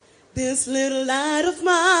This little light of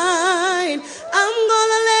mine, I'm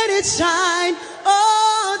gonna let it shine.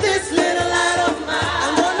 Oh, this little light of mine,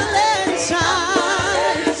 I'm gonna let it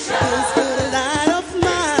shine. This little light of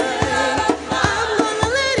mine, I'm gonna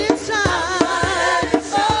let it shine.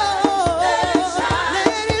 Oh, let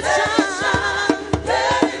it shine.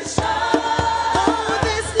 Oh,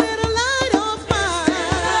 this little light of mine,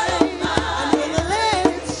 I'm gonna let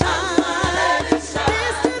it shine. This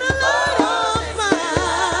little light of mine,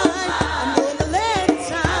 I'm gonna let it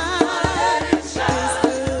shine. This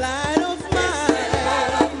little light of mine,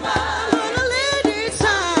 I'm gonna let it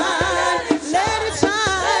shine. Let it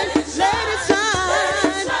shine, let it shine.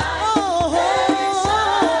 Oh,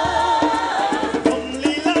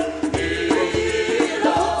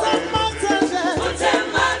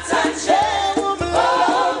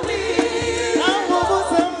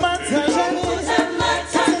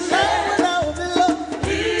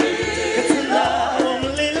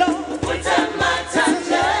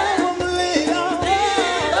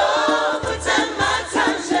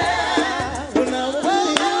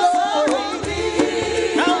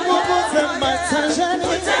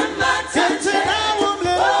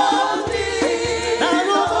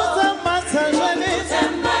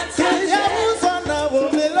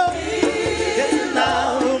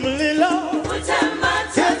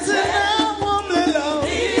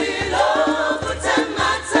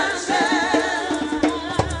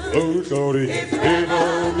 Sorry,